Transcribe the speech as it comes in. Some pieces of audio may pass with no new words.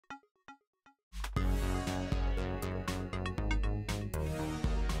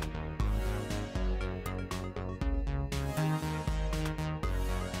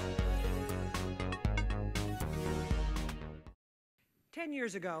10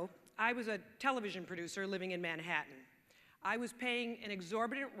 years ago, I was a television producer living in Manhattan. I was paying an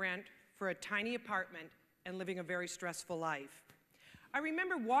exorbitant rent for a tiny apartment and living a very stressful life. I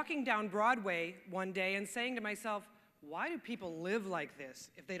remember walking down Broadway one day and saying to myself, why do people live like this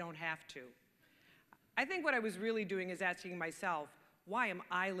if they don't have to? I think what I was really doing is asking myself, why am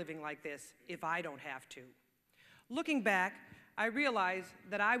I living like this if I don't have to? Looking back, I realized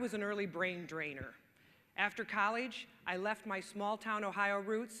that I was an early brain drainer. After college, I left my small-town Ohio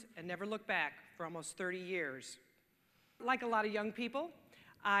roots and never looked back for almost 30 years. Like a lot of young people,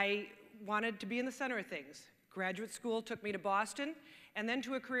 I wanted to be in the center of things. Graduate school took me to Boston, and then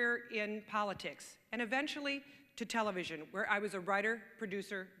to a career in politics, and eventually to television, where I was a writer,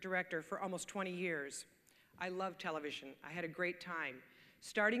 producer, director for almost 20 years. I love television. I had a great time.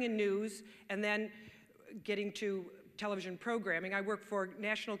 Starting in news, and then getting to television programming. I worked for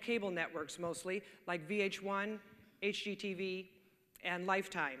national cable networks mostly, like VH1, HGTV, and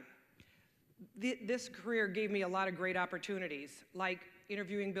Lifetime. This career gave me a lot of great opportunities, like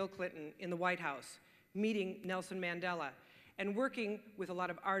interviewing Bill Clinton in the White House, meeting Nelson Mandela, and working with a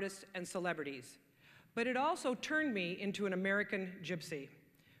lot of artists and celebrities. But it also turned me into an American gypsy.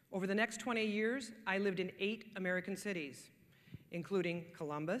 Over the next 20 years, I lived in 8 American cities, including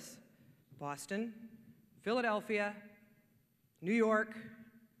Columbus, Boston, Philadelphia, New York,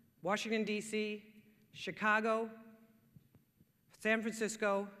 Washington, D.C., Chicago, San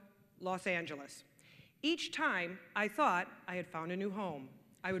Francisco, Los Angeles. Each time, I thought I had found a new home.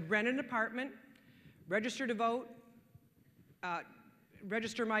 I would rent an apartment, register to vote,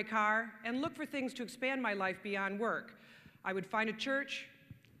 register my car, and look for things to expand my life beyond work. I would find a church,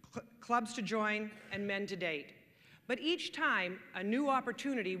 clubs to join, and men to date. But each time, a new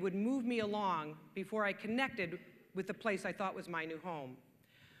opportunity would move me along before I connected with the place I thought was my new home.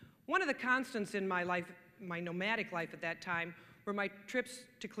 One of the constants in my life, my nomadic life at that time, were my trips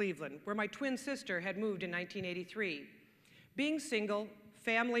to Cleveland, where my twin sister had moved in 1983. Being single,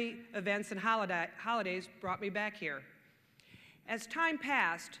 family events and holidays brought me back here. As time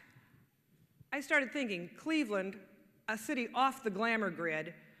passed, I started thinking Cleveland, a city off the glamour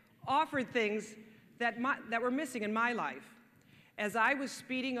grid, offered things that were missing in my life. As I was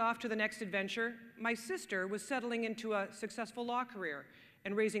speeding off to the next adventure, my sister was settling into a successful law career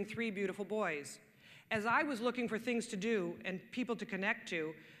and raising 3 beautiful boys. As I was looking for things to do and people to connect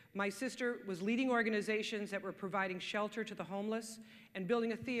to, my sister was leading organizations that were providing shelter to the homeless and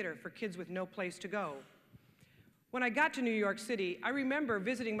building a theater for kids with no place to go. When I got to New York City, I remember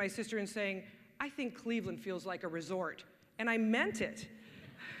visiting my sister and saying, I think Cleveland feels like a resort, and I meant it.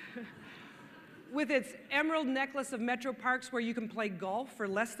 With its emerald necklace of metro parks where you can play golf for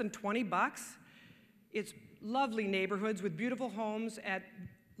less than 20 bucks, its lovely neighborhoods with beautiful homes at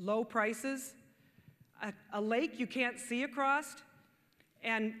low prices, a lake you can't see across,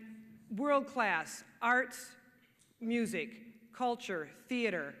 and world-class arts, music, culture,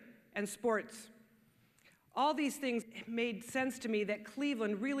 theater, and sports. All these things made sense to me that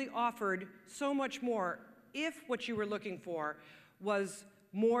Cleveland really offered so much more if what you were looking for was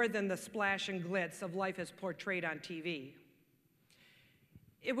more than the splash and glitz of life as portrayed on TV.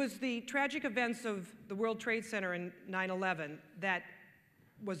 It was the tragic events of the World Trade Center in 9/11 that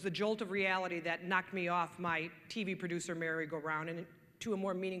was the jolt of reality that knocked me off my TV producer merry-go-round and to a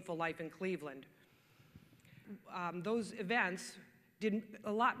more meaningful life in Cleveland. Those events did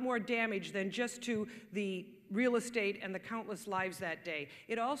a lot more damage than just to the real estate and the countless lives that day.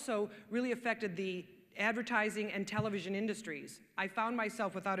 It also really affected the advertising and television industries. I found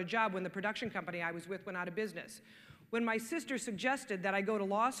myself without a job when the production company I was with went out of business. When my sister suggested that I go to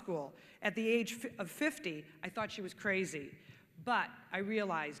law school at the age of 50, I thought she was crazy. But I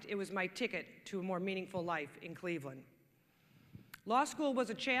realized it was my ticket to a more meaningful life in Cleveland. Law school was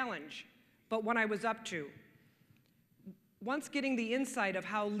a challenge, but one I was up to. Once getting the insight of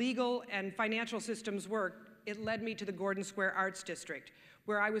how legal and financial systems work, it led me to the Gordon Square Arts District,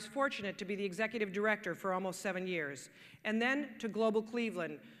 where I was fortunate to be the executive director for almost 7 years, and then to Global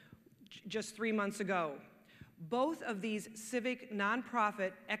Cleveland just 3 months ago. Both of these civic,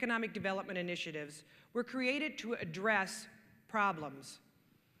 nonprofit, economic development initiatives were created to address problems.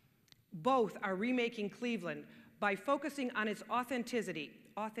 Both are remaking Cleveland by focusing on its authenticity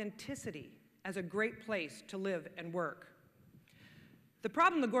as a great place to live and work. The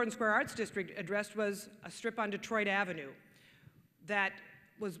problem the Gordon Square Arts District addressed was a strip on Detroit Avenue that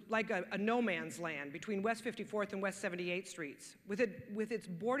was like a no man's land between West 54th and West 78th Streets. With its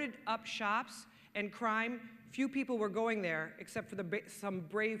boarded up shops and crime, few people were going there except for some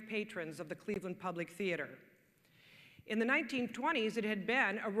brave patrons of the Cleveland Public Theater. In the 1920s, it had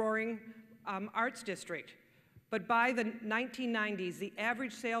been a roaring arts district, But by the 1990s, the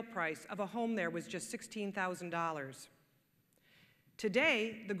average sale price of a home there was just $16,000.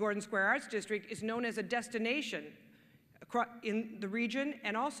 Today, the Gordon Square Arts District is known as a destination in the region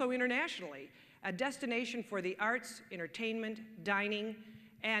and also internationally, a destination for the arts, entertainment, dining,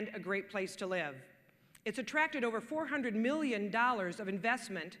 and a great place to live. It's attracted over $400 million of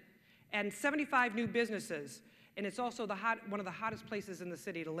investment and 75 new businesses, and it's also one of the hottest places in the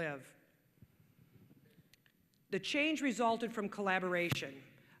city to live. The change resulted from collaboration,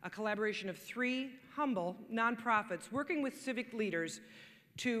 a collaboration of 3 humble nonprofits working with civic leaders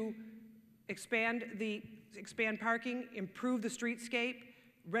to expand parking, improve the streetscape,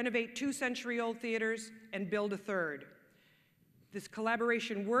 renovate 2 century-old theaters, and build a 3rd. This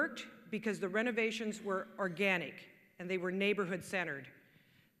collaboration worked because the renovations were organic and they were neighborhood-centered.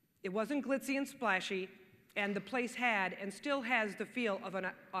 It wasn't glitzy and splashy, and the place had and still has the feel of an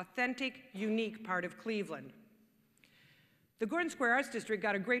authentic, unique part of Cleveland. The Gordon Square Arts District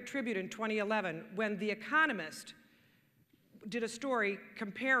got a great tribute in 2011 when The Economist did a story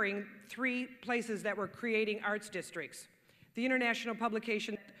comparing 3 places that were creating arts districts. The international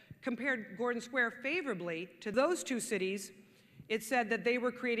publication compared Gordon Square favorably to those 2 cities. It said that they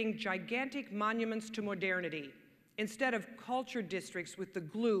were creating gigantic monuments to modernity instead of culture districts with the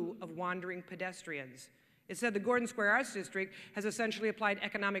glue of wandering pedestrians. It said the Gordon Square Arts District has essentially applied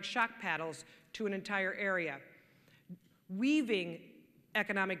economic shock paddles to an entire area, weaving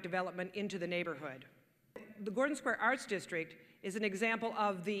economic development into the neighborhood. The Gordon Square Arts District is an example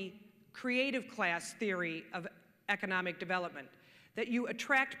of the creative class theory of economic development, that you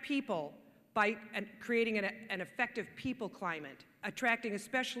attract people by creating an effective people climate, attracting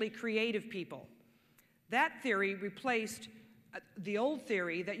especially creative people. That theory replaced the old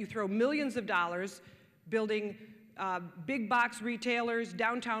theory that you throw millions of dollars building big box retailers,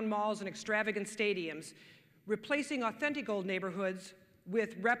 downtown malls, and extravagant stadiums, replacing authentic old neighborhoods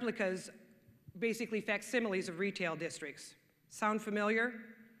with replicas, basically facsimiles of retail districts. Sound familiar?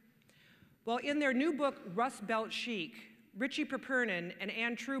 Well, in their new book, Rust Belt Chic, Richie Perpernin and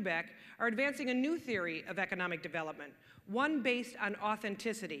Ann Trubeck are advancing a new theory of economic development, one based on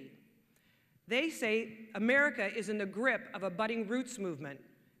authenticity. They say America is in the grip of a budding roots movement.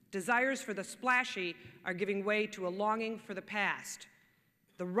 Desires for the splashy are giving way to a longing for the past.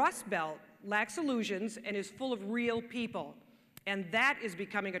 The Rust Belt lacks illusions and is full of real people, and that is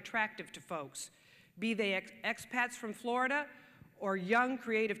becoming attractive to folks, be they expats from Florida or young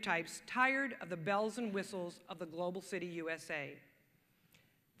creative types tired of the bells and whistles of the Global City USA.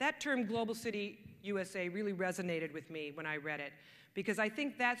 That term, Global City USA, really resonated with me when I read it, because I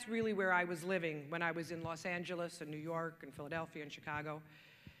think that's really where I was living when I was in Los Angeles and New York and Philadelphia and Chicago.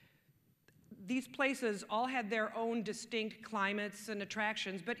 These places all had their own distinct climates and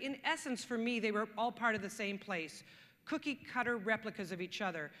attractions, but in essence, for me, they were all part of the same place, cookie-cutter replicas of each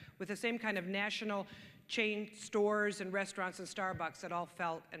other with the same kind of national chain stores and restaurants and Starbucks that all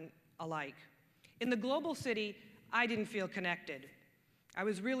felt alike. In the global city, I didn't feel connected. I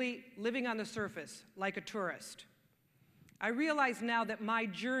was really living on the surface, like a tourist. I realize now that my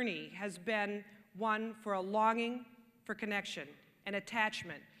journey has been one for a longing for connection and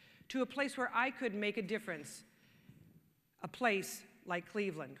attachment to a place where I could make a difference, a place like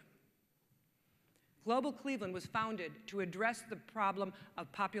Cleveland. Global Cleveland was founded to address the problem of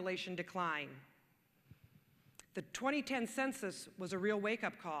population decline. The 2010 census was a real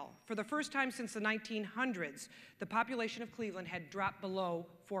wake-up call. For the first time since the 1900s, the population of Cleveland had dropped below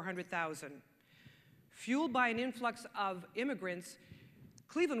 400,000. Fueled by an influx of immigrants,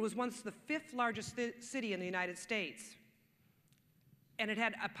 Cleveland was once the 5th largest city in the United States. And it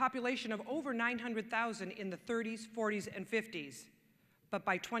had a population of over 900,000 in the 30s, 40s, and 50s. But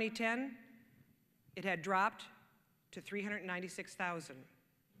by 2010, it had dropped to 396,000.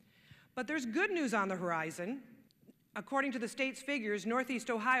 But there's good news on the horizon. According to the state's figures, Northeast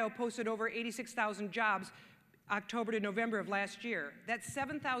Ohio posted over 86,000 jobs October to November of last year. That's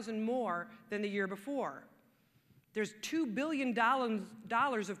 7,000 more than the year before. There's $2 billion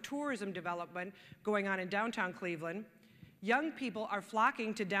of tourism development going on in downtown Cleveland. Young people are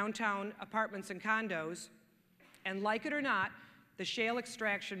flocking to downtown apartments and condos, and like it or not, the shale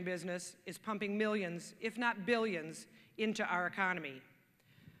extraction business is pumping millions, if not billions, into our economy.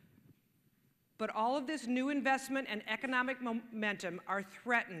 But all of this new investment and economic momentum are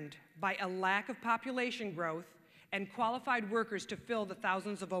threatened by a lack of population growth and qualified workers to fill the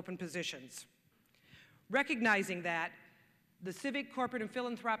thousands of open positions. Recognizing that, the civic, corporate, and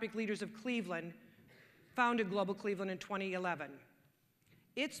philanthropic leaders of Cleveland founded Global Cleveland in 2011.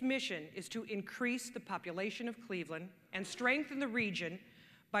 Its mission is to increase the population of Cleveland and strengthen the region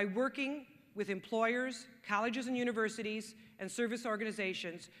by working with employers, colleges and universities, and service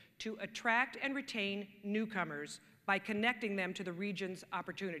organizations to attract and retain newcomers by connecting them to the region's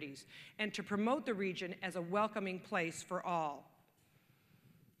opportunities and to promote the region as a welcoming place for all.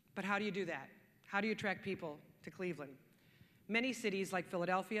 But how do you do that? How do you attract people to Cleveland? Many cities like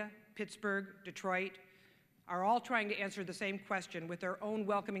Philadelphia, Pittsburgh, Detroit are all trying to answer the same question with their own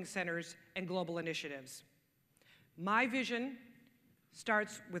welcoming centers and global initiatives. My vision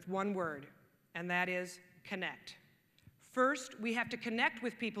starts with one word, and that is connect. First, we have to connect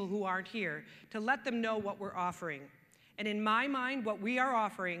with people who aren't here to let them know what we're offering. And in my mind, what we are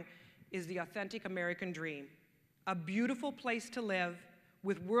offering is the authentic American dream, a beautiful place to live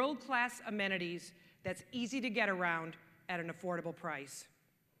with world-class amenities that's easy to get around at an affordable price.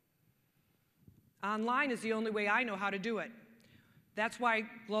 Online is the only way I know how to do it. That's why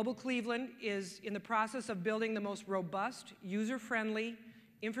Global Cleveland is in the process of building the most robust, user-friendly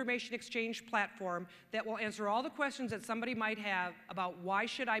information exchange platform that will answer all the questions that somebody might have about why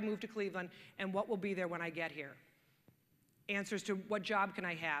should I move to Cleveland and what will be there when I get here. Answers to what job can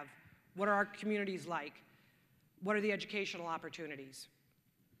I have? What are our communities like? What are the educational opportunities?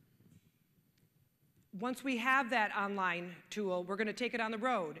 Once we have that online tool, we're going to take it on the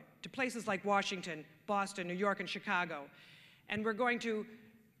road to places like Washington, Boston, New York, and Chicago. And we're going to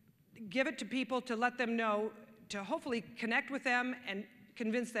give it to people to let them know, to hopefully connect with them and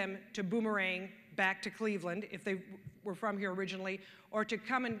convince them to boomerang back to Cleveland if they were from here originally, or to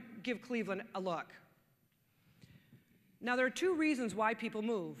come and give Cleveland a look. Now, there are two reasons why people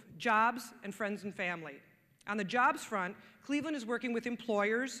move: jobs and friends and family. On the jobs front, Cleveland is working with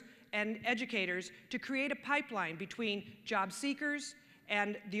employers and educators to create a pipeline between job seekers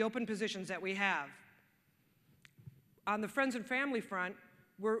and the open positions that we have. On the friends and family front,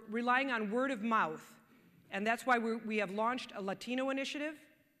 we're relying on word of mouth, and that's why we have launched a Latino initiative,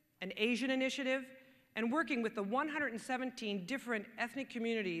 an Asian initiative, and working with the 117 different ethnic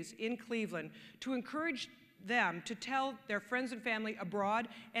communities in Cleveland to encourage them to tell their friends and family abroad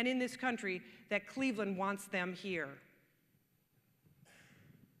and in this country that Cleveland wants them here.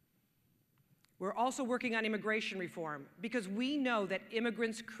 We're also working on immigration reform because we know that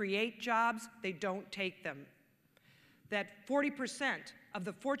immigrants create jobs, they don't take them. That 40% of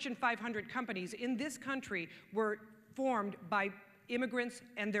the Fortune 500 companies in this country were formed by immigrants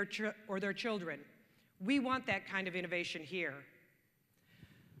and their children. We want that kind of innovation here.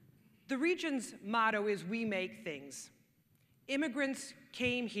 The region's motto is "We make things." Immigrants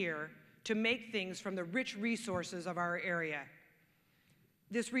came here to make things from the rich resources of our area.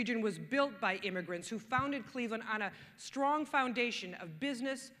 This region was built by immigrants who founded Cleveland on a strong foundation of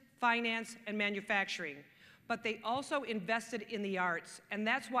business, finance, and manufacturing. But they also invested in the arts, and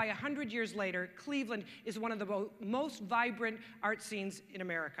that's why 100 years later, Cleveland is one of the most vibrant art scenes in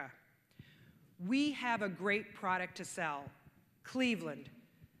America. We have a great product to sell: Cleveland,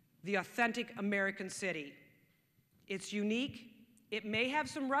 the authentic American city. It's unique, it may have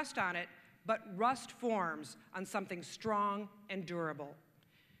some rust on it, but rust forms on something strong and durable.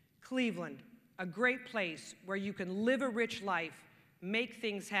 Cleveland, a great place where you can live a rich life, make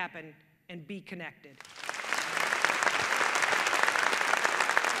things happen, and be connected.